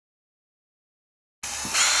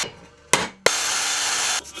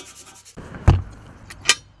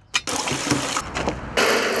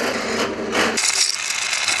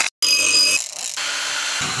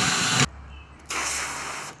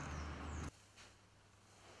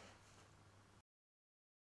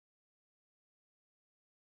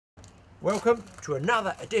Welcome to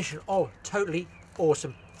another edition of Totally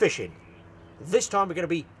Awesome Fishing. This time we're going to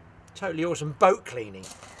be totally awesome boat cleaning.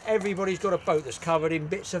 Everybody's got a boat that's covered in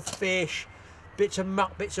bits of fish, bits of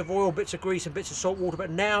muck, bits of oil, bits of grease and bits of salt water,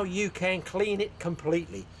 but now you can clean it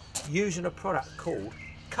completely using a product called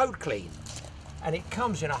Code Clean. And it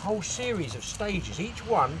comes in a whole series of stages. Each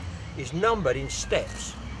one is numbered in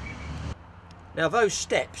steps. Now those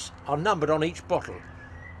steps are numbered on each bottle.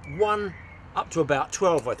 1 up to about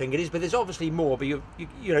 12 I think it is, but there's obviously more, but you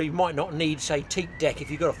know you might not need, say, teak deck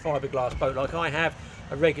if you've got a fiberglass boat like I have,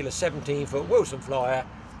 a regular 17-foot Wilson flyer.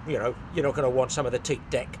 You know, you're not going to want some of the teak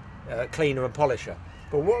deck cleaner and polisher.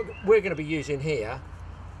 But what we're going to be using here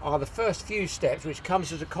are the first few steps, which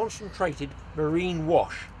comes as a concentrated marine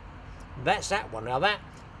wash. That's that one. Now that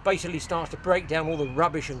basically starts to break down all the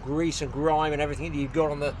rubbish and grease and grime and everything that you've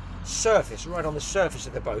got on the surface, right on the surface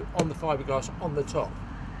of the boat, on the fiberglass on the top.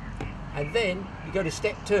 And then you go to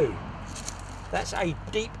step 2. That's a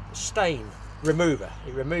deep stain remover.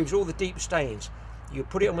 It removes all the deep stains. You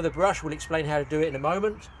put it on with a brush. We'll explain how to do it in a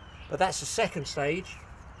moment. But that's the second stage.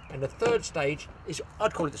 And the third stage is,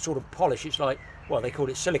 I'd call it the sort of polish. It's like, well, they call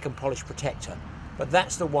it silicone polish protector. But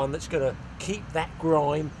that's the one that's going to keep that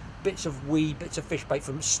grime, bits of weed, bits of fish bait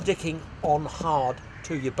from sticking on hard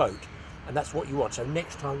to your boat. And that's what you want. So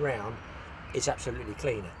next time round, it's absolutely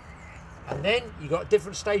cleaner. And then you've got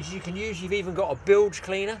different stages you can use. You've even got a bilge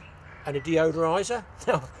cleaner and a deodorizer.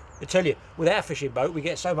 Now, I tell you, with our fishing boat, we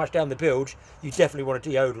get so much down the bilge, you definitely want a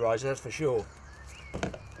deodorizer, that's for sure.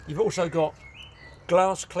 You've also got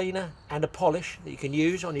glass cleaner and a polish that you can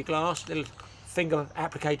use on your glass. Little finger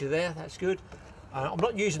applicator there, that's good. I'm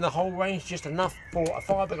not using the whole range, just enough for a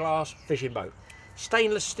fiberglass fishing boat.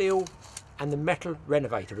 Stainless steel and the metal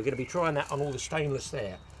renovator. We're going to be trying that on all the stainless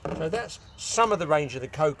there. So that's some of the range of the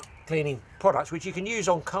Code cleaning products, which you can use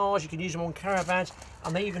on cars, you can use them on caravans,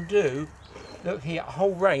 and they even do, look here, a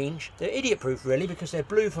whole range. They're idiot proof really, because they're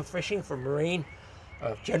blue for fishing, for marine,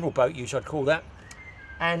 general boat use I'd call that,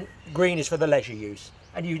 and green is for the leisure use.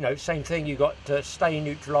 And you know, same thing, you've got stain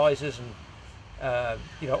neutralizers and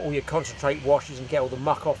you know, all your concentrate washes and get all the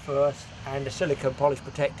muck off first, and a silicone polish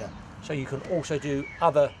protector. So you can also do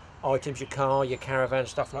other items, your car, your caravan,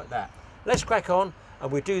 stuff like that. Let's crack on,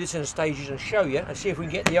 and we'll do this in stages and show you and see if we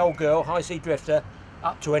can get the old girl, High Sea Drifter,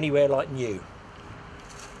 up to anywhere like new.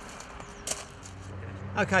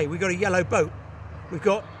 Okay, we've got a yellow boat. We've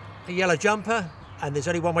got a yellow jumper, and there's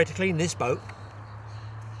only one way to clean this boat.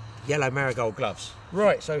 Yellow marigold gloves.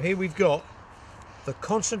 Right, so here we've got the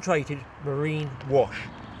concentrated marine wash.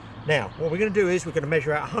 Now, what we're going to do is we're going to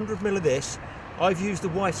measure out 100 ml of this. I've used the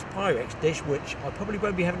wife's Pyrex dish, which I probably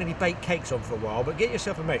won't be having any baked cakes on for a while, but get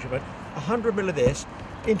yourself a measurement. 100 ml of this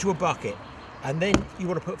into a bucket, and then you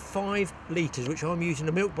want to put 5 litres, which I'm using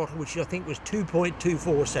a milk bottle, which I think was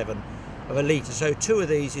 2.247 of a litre. So 2 of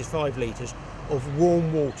these is 5 litres of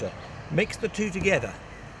warm water. Mix the 2 together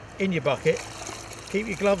in your bucket, keep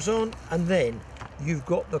your gloves on, and then you've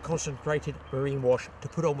got the concentrated marine wash to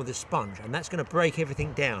put on with a sponge, and that's going to break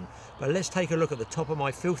everything down. But let's take a look at the top of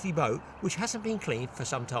my filthy boat, which hasn't been cleaned for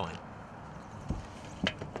some time.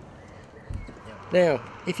 Now,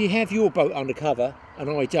 if you have your boat undercover, and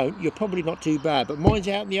I don't, you're probably not too bad, but mine's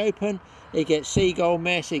out in the open. It gets seagull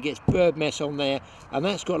mess, it gets bird mess on there, and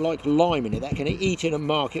that's got like lime in it that can eat it and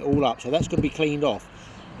mark it all up, so that's going to be cleaned off.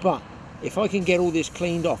 But if I can get all this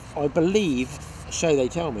cleaned off, I believe, so they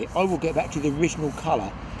tell me, I will get back to the original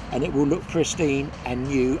colour, and it will look pristine and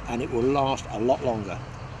new, and it will last a lot longer.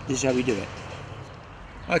 This is how we do it.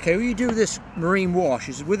 Okay, what you do with this marine wash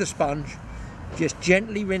is with a sponge, just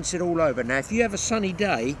gently rinse it all over. Now, if you have a sunny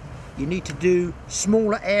day, you need to do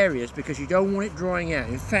smaller areas because you don't want it drying out.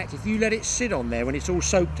 In fact, if you let it sit on there when it's all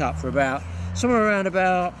soaked up for about, somewhere around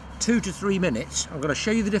about 2 to 3 minutes, I'm going to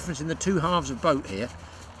show you the difference in the 2 halves of boat here,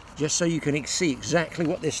 just so you can see exactly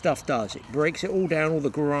what this stuff does. It breaks it all down, all the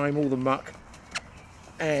grime, all the muck,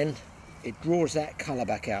 and it draws that colour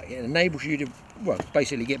back out. It enables you to, well,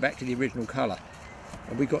 basically get back to the original colour.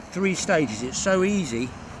 And we've got 3 stages. It's so easy,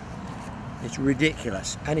 it's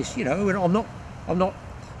ridiculous. And it's, you know, I'm not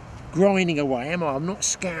grinding away, am I? I'm not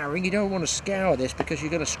scouring. You don't want to scour this because you're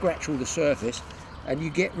going to scratch all the surface, and you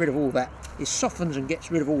get rid of all that. It softens and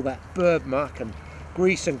gets rid of all that bird muck and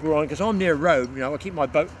grease and grime, because I'm near a road, you know, I keep my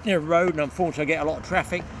boat near a road, and unfortunately I get a lot of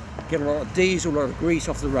traffic, get a lot of diesel, a lot of grease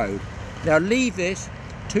off the road. Now leave this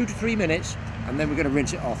 2 to 3 minutes, and then we're going to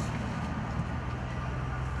rinse it off.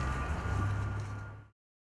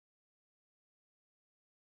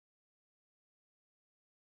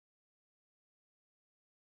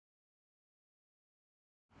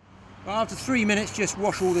 After 3 minutes, just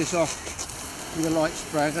wash all this off with a light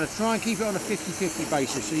spray. I'm going to try and keep it on a 50-50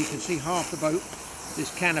 basis so you can see half the boat,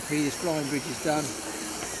 this canopy, this flying bridge is done,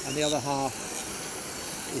 and the other half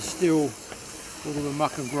is still all of the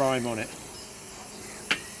muck and grime on it.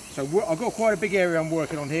 So I've got quite a big area I'm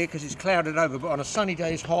working on here because it's clouded over, but on a sunny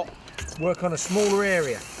day it's hot. Work on a smaller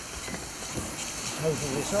area.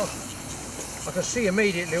 Holding this off, I can see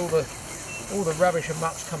immediately all the rubbish and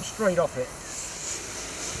mucks come straight off it.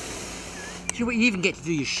 You even get to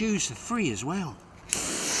do your shoes for free as well.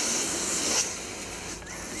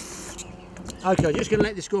 Okay, I'm just going to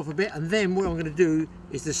let this go off a bit, and then what I'm going to do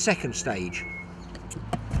is the second stage.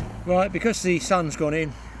 Right, because the sun's gone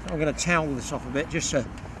in, I'm going to towel this off a bit just to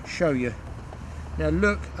show you. Now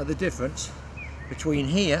look at the difference between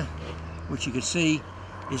here, which you can see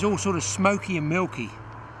is all sort of smoky and milky,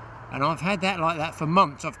 and I've had that like that for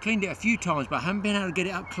months. I've cleaned it a few times, but I haven't been able to get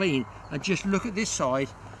it up clean. And just look at this side,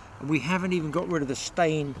 and we haven't even got rid of the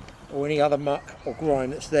stain or any other muck or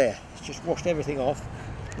grime that's there. It's just washed everything off.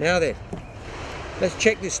 Now then, let's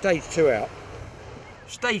check this stage 2 out.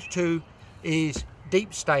 Stage 2 is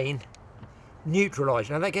deep stain neutralise.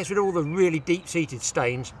 Now that gets rid of all the really deep-seated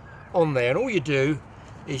stains on there, and all you do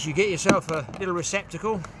is you get yourself a little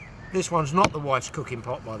receptacle. This one's not the wife's cooking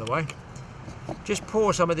pot, by the way. Just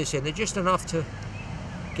pour some of this in there, just enough to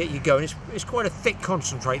get you going. It's quite a thick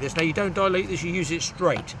concentrate, this. Now you don't dilute this, you use it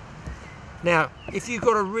straight. Now if you've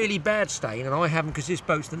got a really bad stain, and I haven't because this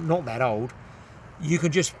boat's not that old, you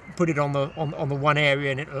can just put it on the one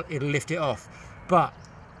area and it'll lift it off. But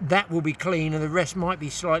that will be clean and the rest might be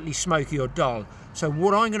slightly smoky or dull. So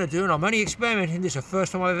what I'm going to do, and I'm only experimenting, this is the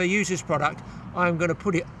first time I've ever used this product, I'm going to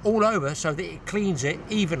put it all over so that it cleans it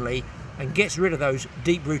evenly and gets rid of those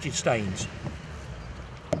deep-rooted stains.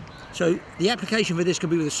 So the application for this can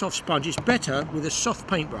be with a soft sponge. It's better with a soft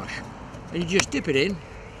paintbrush, and you just dip it in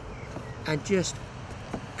and just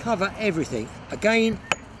cover everything. Again,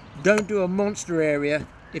 don't do a monster area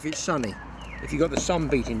if it's sunny, if you've got the sun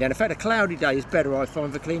beating down. In fact, a cloudy day is better, I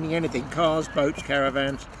find, for cleaning anything, cars, boats,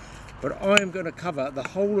 caravans. But I am going to cover the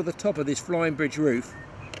whole of the top of this flying bridge roof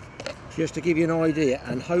just to give you an idea,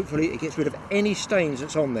 and hopefully it gets rid of any stains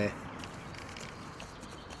that's on there.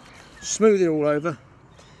 Smooth it all over,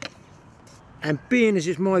 and being as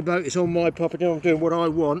it's my boat, it's on my property, I'm doing what I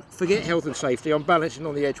want, forget health and safety. I'm balancing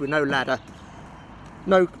on the edge with no ladder,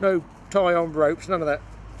 no tie on ropes, none of that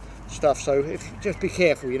stuff. So just be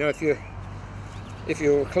careful, you know, if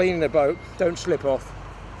you're cleaning the boat, don't slip off.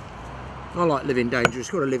 I like living dangerous,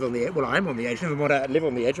 got to live on the edge. Well, I am on the edge, never mind how to live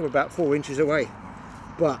on the edge, I'm about 4 inches away.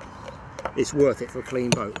 But it's worth it for a clean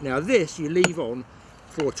boat. Now this you leave on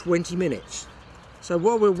for 20 minutes. So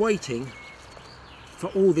while we're waiting for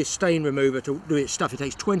all this stain remover to do its stuff, it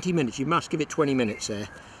takes 20 minutes. You must give it 20 minutes there.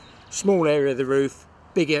 Small area of the roof,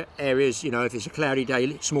 bigger areas, you know, if it's a cloudy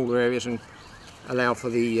day, smaller areas, and allow for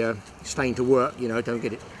the stain to work, you know, don't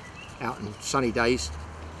get it out on sunny days.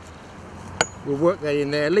 We'll work that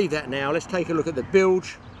in there, leave that now. Let's take a look at the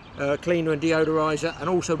bilge cleaner and deodorizer, and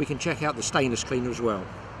also we can check out the stainless cleaner as well.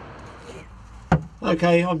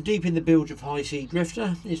 Okay, I'm deep in the bilge of High Sea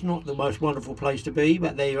Drifter. It's not the most wonderful place to be,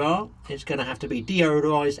 but there you are. It's going to have to be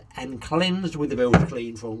deodorized and cleansed with the bilge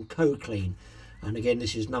clean from Co-Clean. And again,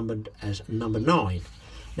 this is numbered as number 9.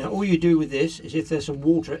 Now all you do with this is, if there's some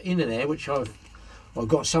water in there, which I've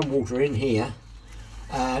got some water in here,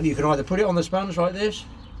 you can either put it on the sponge like this,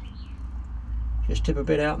 just tip a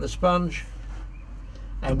bit out on the sponge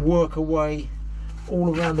and work away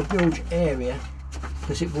all around the bilge area,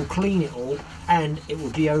 because it will clean it all and it will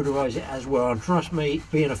deodorize it as well. And trust me,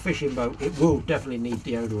 being a fishing boat, it will definitely need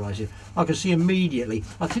deodorizing. I can see immediately,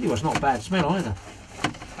 I'll tell you, it's not a bad smell either.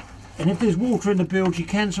 And if there's water in the bilge, you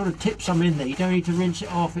can sort of tip some in there. You don't need to rinse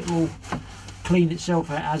it off, it will clean itself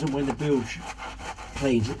out as and when the bilge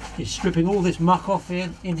cleans. It's stripping all this muck off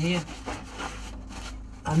in here.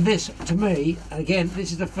 And this, to me, again,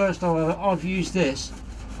 this is the first time I've used this.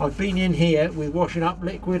 I've been in here with washing up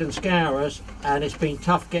liquid and scourers, and it's been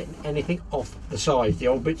tough getting anything off the sides, the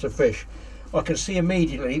old bits of fish. I can see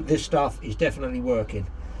immediately this stuff is definitely working.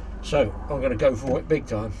 So I'm going to go for it big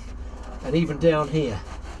time. And even down here,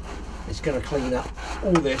 it's going to clean up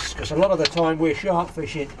all this, because a lot of the time we're shark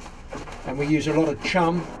fishing and we use a lot of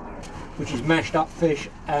chum, which is mashed up fish,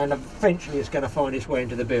 and eventually it's going to find its way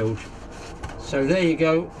into the bilge. So there you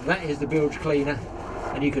go, that is the bilge cleaner,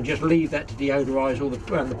 and you can just leave that to deodorize all the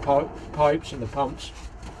pipes and the pumps,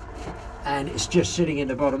 and it's just sitting in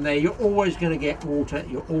the bottom there. You're always going to get water,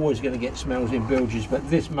 you're always going to get smells in bilges, but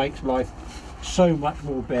this makes life so much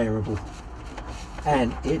more bearable,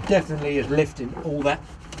 and it definitely is lifting all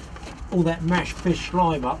that mashed fish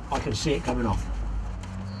slime up. I can see it coming off.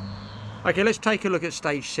 Okay, let's take a look at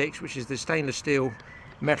stage 6, which is the stainless steel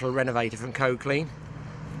metal renovator from Code Clean.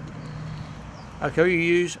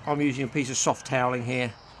 Okay, I'm using a piece of soft toweling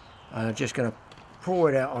here. Just going to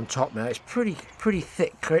pour it out on top now. It's pretty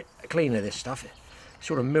thick cleaner, this stuff.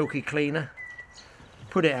 Sort of milky cleaner.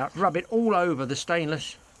 Put it out, rub it all over the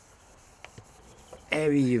stainless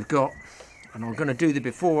area you've got. And I'm going to do the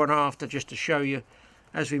before and after just to show you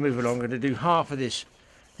as we move along. I'm going to do half of this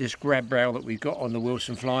grab rail that we've got on the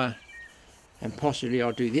Wilson flyer, and possibly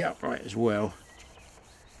I'll do the upright as well.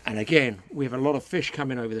 And again, we have a lot of fish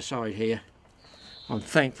coming over the side here, I'm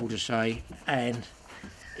thankful to say, and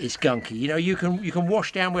it's gunky. You know, you can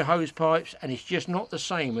wash down with hose pipes, and it's just not the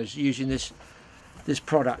same as using this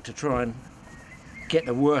product to try and get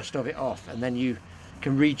the worst of it off, and then you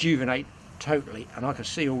can rejuvenate totally. And I can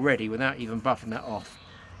see already, without even buffing that off,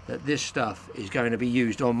 that this stuff is going to be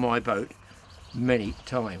used on my boat many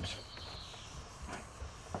times.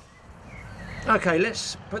 Okay,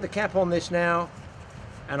 let's put the cap on this now,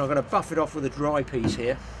 and I'm going to buff it off with a dry piece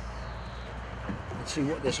here and see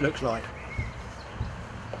what this looks like.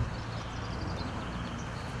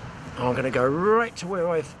 I'm going to go right to where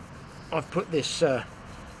I've put this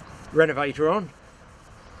renovator on,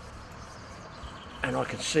 and I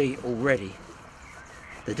can see already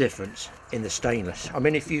the difference in the stainless. I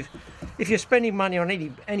mean, if you're spending money on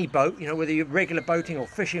any boat, you know, whether you're regular boating or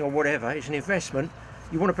fishing or whatever, it's an investment.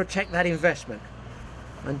 You want to protect that investment,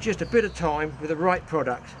 and just a bit of time with the right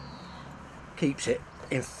product keeps it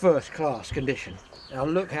in first class condition. Now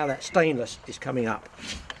look how that stainless is coming up.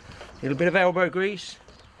 A little bit of elbow grease.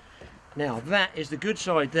 Now that is the good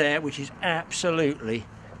side there, which is absolutely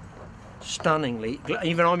stunningly,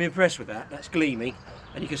 even I'm impressed with that. That's gleaming,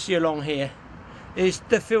 and you can see along here is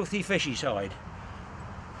the filthy fishy side.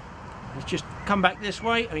 Let's just come back this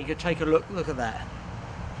way and you can take a look at that.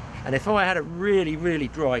 And if I had a really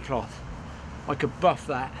dry cloth, I could buff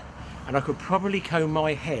that, and I could probably comb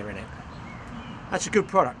my hair in it. That's a good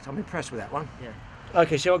product. I'm impressed with that one. Yeah.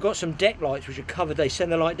 Okay, so I've got some deck lights which are covered. They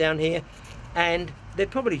send the light down here, and they're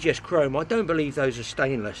probably just chrome. I don't believe those are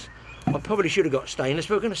stainless. I probably should have got stainless,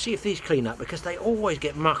 but we're going to see if these clean up, because they always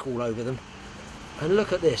get muck all over them. And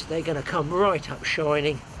look at this, they're going to come right up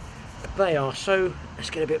shining. They are so...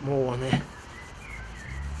 Let's get a bit more on there.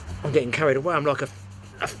 I'm getting carried away. I'm like a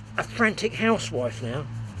frantic housewife now.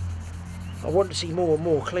 I want to see more and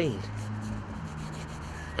more clean.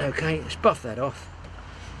 Okay, let's buff that off.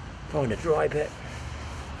 Find a dry bit.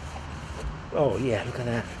 Oh yeah, look at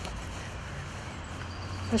that.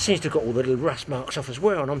 That seems to have got all the little rust marks off as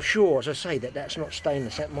well, and I'm sure, as I say, that that's not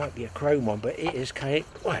stainless. That might be a chrome one, but it is...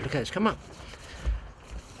 Oh, look how it's come up.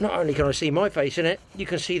 Not only can I see my face in it, you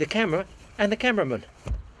can see the camera and the cameraman.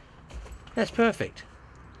 That's perfect.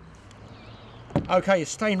 Okay,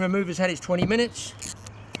 stain remover's had its 20 minutes.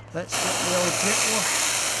 Let's get the old jet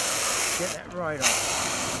wash. Get that right off.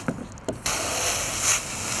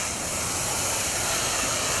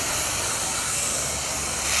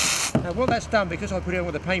 Now what that's done, because I put it on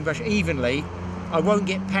with a paintbrush evenly, I won't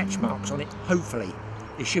get patch marks on it, hopefully.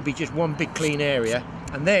 It should be just one big clean area.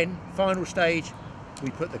 And then, final stage, we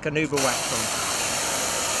put the Canuba wax on.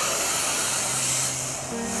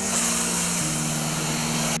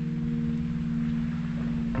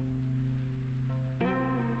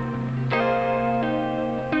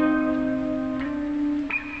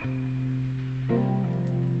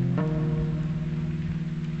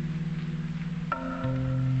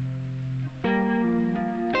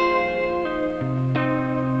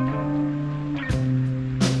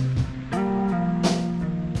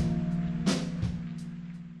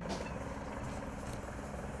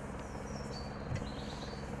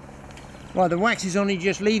 Right, the wax is on. You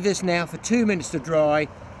just leave this now for 2 minutes to dry.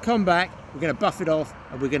 Come back, we're going to buff it off,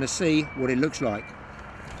 and we're going to see what it looks like.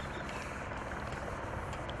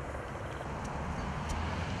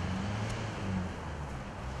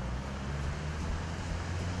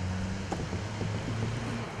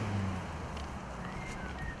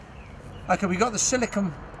 Okay, we've got the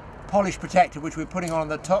silicone polish protector which we're putting on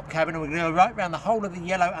the top cabin, and we're going to go right around the whole of the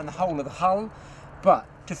yellow and the whole of the hull. But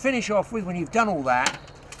to finish off with, when you've done all that,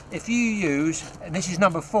 if you use, and this is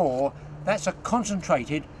number 4, that's a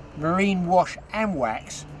concentrated marine wash and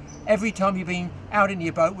wax. Every time you've been out in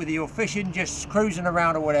your boat, whether you're fishing, just cruising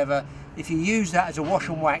around or whatever, if you use that as a wash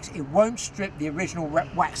and wax, it won't strip the original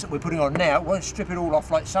wax that we're putting on now. It won't strip it all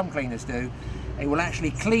off like some cleaners do. It will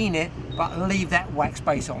actually clean it, but leave that wax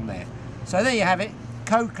base on there. So there you have it,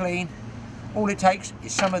 Code Clean. All it takes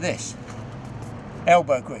is some of this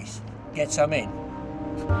elbow grease. Get some in.